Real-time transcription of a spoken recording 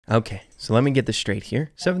Okay, so let me get this straight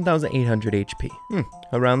here. 7,800 HP.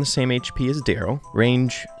 Around the same HP as Daryl.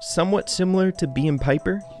 Range somewhat similar to B and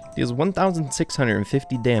Piper. Deals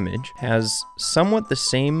 1,650 damage, has somewhat the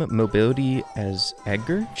same mobility as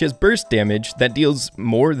Edgar. She has burst damage that deals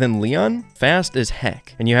more than Leon, fast as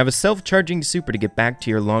heck. And you have a self-charging super to get back to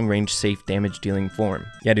your long-range safe damage dealing form.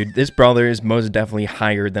 Yeah, dude, this brawler is most definitely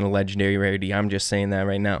higher than a legendary rarity. I'm just saying that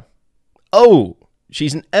right now. Oh,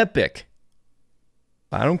 she's an epic.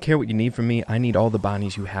 I don't care what you need from me. I need all the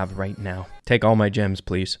Bonnies you have right now. Take all my gems,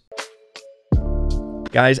 please.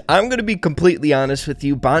 Guys, I'm going to be completely honest with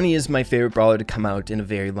you. Bonnie is my favorite brawler to come out in a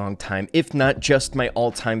very long time, if not just my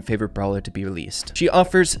all-time favorite brawler to be released. She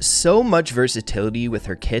offers so much versatility with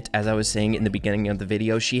her kit, as I was saying in the beginning of the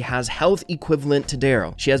video. She has health equivalent to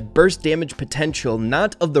Daryl. She has burst damage potential,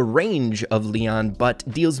 not of the range of Leon, but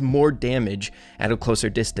deals more damage at a closer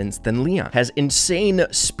distance than Leon. Has insane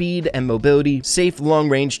speed and mobility, safe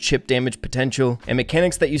long-range chip damage potential, and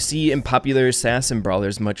mechanics that you see in popular assassin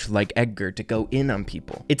brawlers, much like Edgar, to go in on people.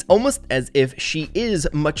 It's almost as if she is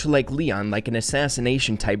much like Leon, like an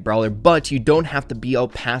assassination type brawler, but you don't have to be all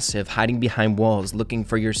passive, hiding behind walls, looking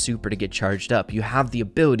for your super to get charged up. You have the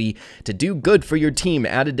ability to do good for your team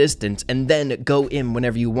at a distance and then go in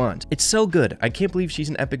whenever you want. It's so good. I can't believe she's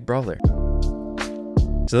an epic brawler.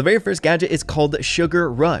 So the very first gadget is called Sugar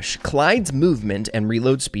Rush. Clyde's movement and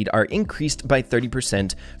reload speed are increased by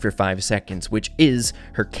 30% for 5 seconds, which is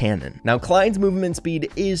her cannon. Now, Clyde's movement speed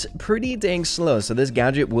is pretty dang slow, so this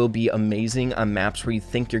gadget will be amazing on maps where you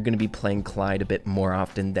think you're going to be playing Clyde a bit more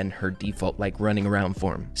often than her default, like running around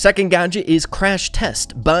form. Second gadget is Crash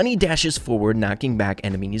Test. Bonnie dashes forward, knocking back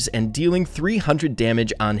enemies and dealing 300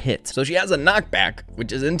 damage on hits. So she has a knockback,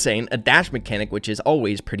 which is insane, a dash mechanic, which is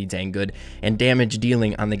always pretty dang good, and damage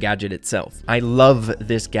dealing on the gadget itself. I love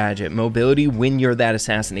this gadget. Mobility when you're that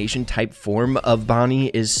assassination type form of Bonnie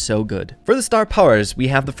is so good. For the star powers, we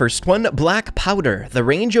have the first one, Black Powder. The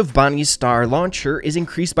range of Bonnie's star launcher is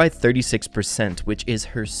increased by 36%, which is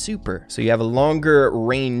her super. So you have a longer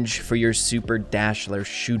range for your super dash or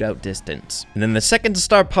shootout distance. And then the second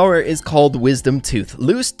star power is called Wisdom Tooth.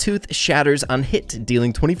 Loose Tooth shatters on hit,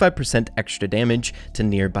 dealing 25% extra damage to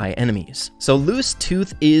nearby enemies. So Loose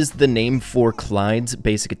Tooth is the name for Clyde's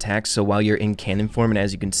basic attack. So while you're in cannon form, and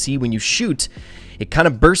as you can see when you shoot, it kind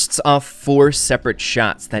of bursts off 4 separate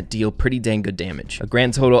shots that deal pretty dang good damage. A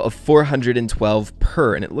grand total of 412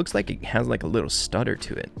 per, and it looks like it has like a little stutter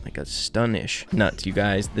to it, like a stun-ish. Nuts, you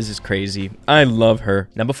guys. This is crazy. I love her.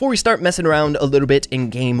 Now, before we start messing around a little bit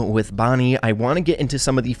in game with Bonnie, I want to get into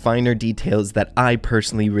some of the finer details that I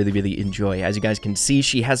personally really enjoy. As you guys can see,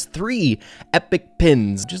 she has 3 epic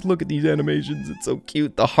pins. Just look at these animations. It's so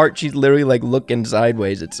cute. The heart, she's literally like looking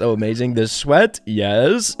sideways. It's so amazing. The sweat,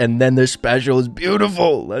 yes. And then the special is beautiful.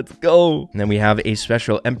 Let's go. And then we have a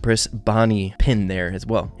special Empress Bonnie pin there as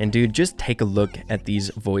well. And dude, just take a look at these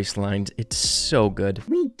voice lines. It's so good.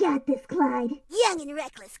 We got this, Clyde. Young and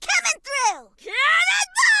reckless, coming through.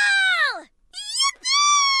 Cannonball!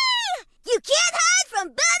 Yippee! You can't hide from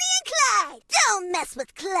Bonnie and Clyde. Don't mess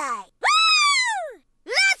with Clyde. Woo!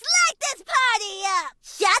 Let's light this party up.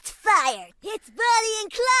 Shots fired. It's Bonnie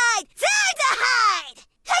and Clyde. Time to hide.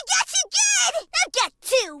 I got you good. I've got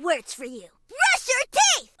 2 words for you. Brush your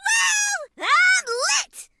teeth! Woo! I'm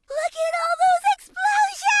lit! Look at all those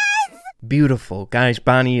explosions! Beautiful. Guys,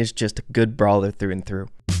 Bonnie is just a good brawler through and through.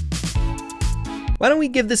 Why don't we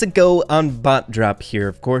give this a go on Bot Drop here?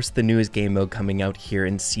 Of course, the newest game mode coming out here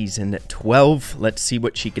in Season 12. Let's see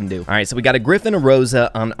what she can do. All right, so we got a Griff and a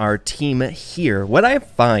Rosa on our team here. What I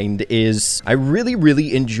find is I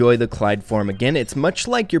really enjoy the Clyde form. Again, it's much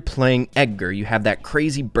like you're playing Edgar. You have that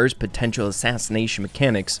crazy burst potential assassination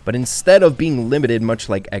mechanics, but instead of being limited much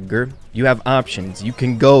like Edgar, you have options. You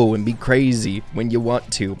can go and be crazy when you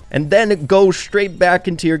want to, and then go straight back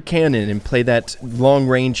into your cannon and play that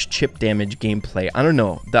long-range chip damage gameplay. I don't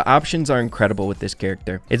know. The options are incredible with this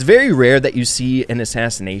character. It's very rare that you see an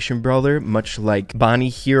assassination brawler, much like Bonnie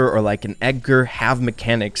here or like an Edgar, have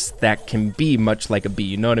mechanics that can be much like a bee.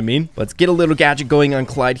 You know what I mean? Let's get a little gadget going on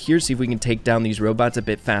Clyde here, see if we can take down these robots a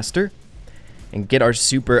bit faster and get our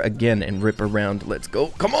super again and rip around. Let's go.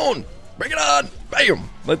 Come on. Bring it on. Bam.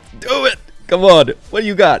 Let's do it. Come on. What do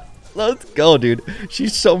you got? Let's go, dude.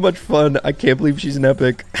 She's so much fun. I can't believe she's an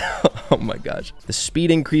epic. Oh my gosh. The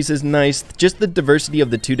speed increase is nice. Just the diversity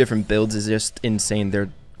of the 2 different builds is just insane. They're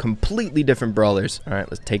completely different brawlers. All right,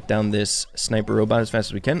 let's take down this sniper robot as fast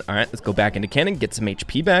as we can. All right, let's go back into cannon, get some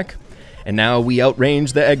HP back. And now we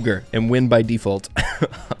outrange the Edgar and win by default.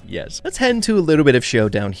 Yes. Let's head into a little bit of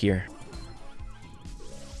showdown here.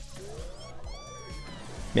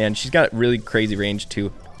 Man, she's got really crazy range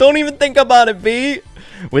too. Don't even think about it, B.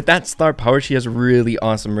 With that star power, she has really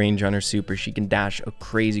awesome range on her super. She can dash a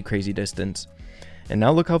crazy, crazy distance. And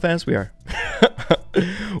now look how fast we are.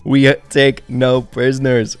 We take no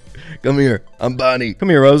prisoners. Come here. I'm Bonnie. Come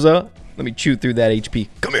here, Rosa. Let me chew through that HP.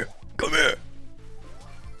 Come here. Come here.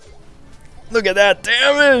 Look at that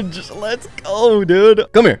damage. Let's go,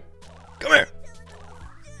 dude. Come here. Come here.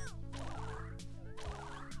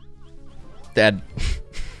 Dead.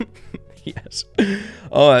 Yes.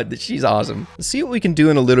 Oh, she's awesome. Let's see what we can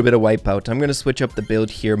do in a little bit of wipeout. I'm going to switch up the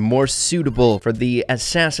build here. More suitable for the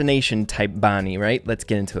assassination type Bonnie, right? Let's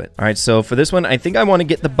get into it. All right, so for this one, I think I want to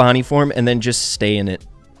get the Bonnie form and then just stay in it.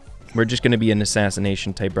 We're just going to be an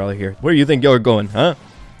assassination type brawler here. Where do you think you're going, huh?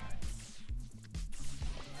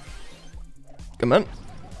 Come on.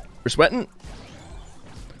 We're sweating.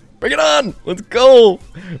 Bring it on. Let's go.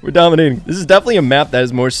 We're dominating. This is definitely a map that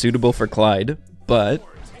is more suitable for Clyde, but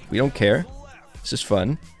we don't care. It's just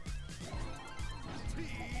fun.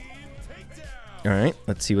 All right,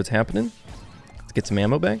 let's see what's happening. Let's get some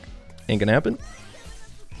ammo back. Ain't gonna happen.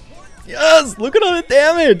 Yes, look at all the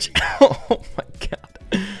damage. Oh my god.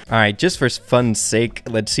 All right, just for fun's sake,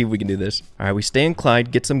 let's see if we can do this. All right, we stay in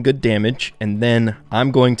Clyde, get some good damage, and then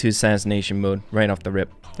I'm going to assassination mode right off the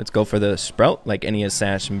rip. Let's go for the sprout like any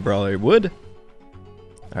assassin brawler would. All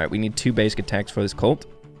right, we need 2 basic attacks for this Colt.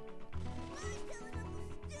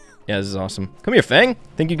 Yeah, this is awesome. Come here, Fang.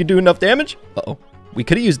 Think you can do enough damage? Uh-oh. We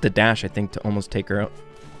could have used the dash, I think, to almost take her out.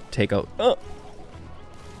 Take out. Oh.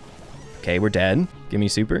 Okay, we're dead. Give me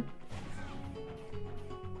super.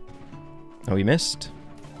 Oh, we missed.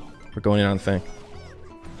 We're going in on the Fang.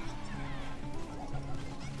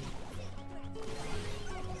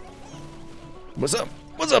 What's up?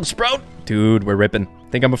 What's up, Sprout? Dude, we're ripping.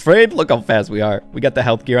 Think I'm afraid? Look how fast we are. We got the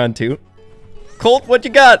health gear on, too. Colt, what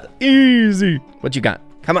you got? Easy. What you got?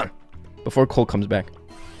 Come on. Before Colt comes back.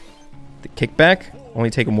 The kickback.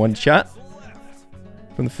 Only take him 1 shot.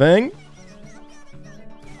 From the Fang.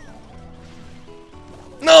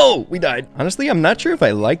 No! We died. Honestly, I'm not sure if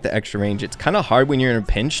I like the extra range. It's kind of hard when you're in a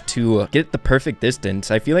pinch to get the perfect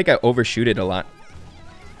distance. I feel like I overshoot it a lot.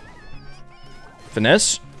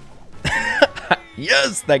 Finesse.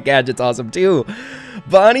 Yes! That gadget's awesome, too.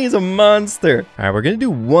 Bonnie's a monster. All right, we're going to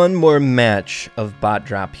do one more match of bot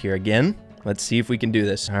drop here again. Let's see if we can do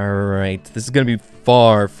this. All right, this is going to be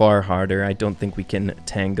far, far harder. I don't think we can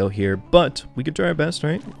tango here, but we could try our best,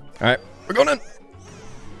 right? All right, we're going in.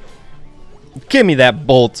 Give me that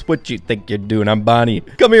bolt. What you think you're doing? I'm Bonnie.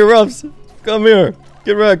 Come here, Ruffs. Come here.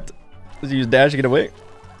 Get wrecked. Let's use dash to get away.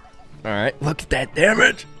 All right, look at that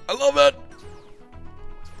damage. I love it.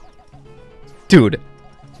 Dude.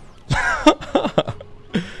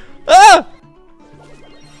 Ah!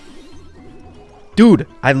 Dude,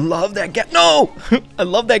 I love that gadget. No! I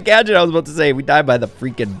love that gadget I was about to say. We died by the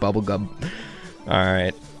freaking bubblegum.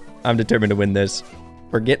 Alright. I'm determined to win this.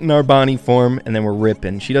 We're getting our Bonnie form, and then we're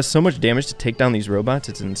ripping. She does so much damage to take down these robots.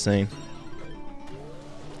 It's insane.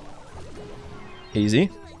 Easy.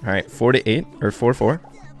 Alright, 4-8. Or 4-4.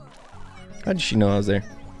 How did she know I was there?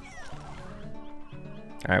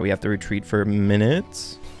 Alright, we have to retreat for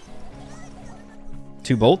minutes.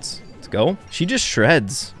 2 bolts. Let's go. She just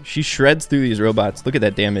shreds. She shreds through these robots. Look at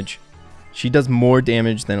that damage. She does more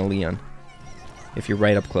damage than a Leon. If you're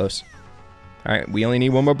right up close. Alright, we only need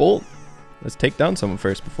 1 more bolt. Let's take down someone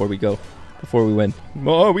first before we go. Before we win.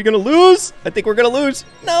 Oh, are we gonna lose? I think we're gonna lose.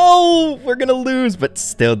 No! We're gonna lose. But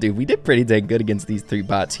still, dude, we did pretty dang good against these 3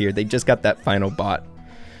 bots here. They just got that final bot.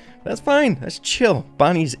 That's fine. That's chill.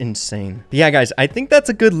 Bonnie's insane. But yeah, guys, I think that's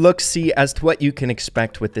a good look-see as to what you can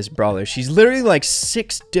expect with this brawler. She's literally like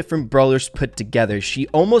 6 different brawlers put together. She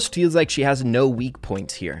almost feels like she has no weak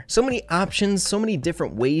points here. So many options, so many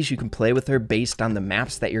different ways you can play with her based on the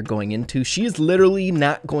maps that you're going into. She is literally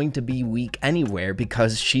not going to be weak anywhere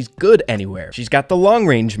because she's good anywhere. She's got the long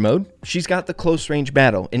range mode. She's got the close range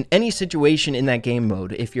battle. In any situation in that game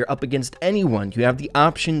mode, if you're up against anyone, you have the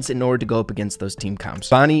options in order to go up against those team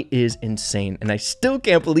comps. Bonnie is insane, and I still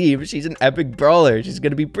can't believe she's an epic brawler. She's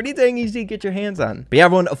gonna be pretty dang easy to get your hands on. But yeah,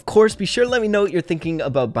 everyone, of course, be sure to let me know what you're thinking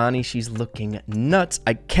about Bonnie. She's looking nuts.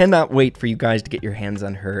 I cannot wait for you guys to get your hands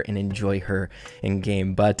on her and enjoy her in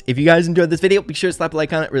game. But if you guys enjoyed this video, be sure to slap a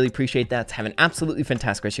like on it. Really appreciate that. Have an absolutely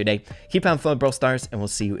fantastic rest of your day. Keep having fun with Brawl Stars, and we'll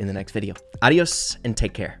see you in the next video. Adios and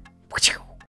take care.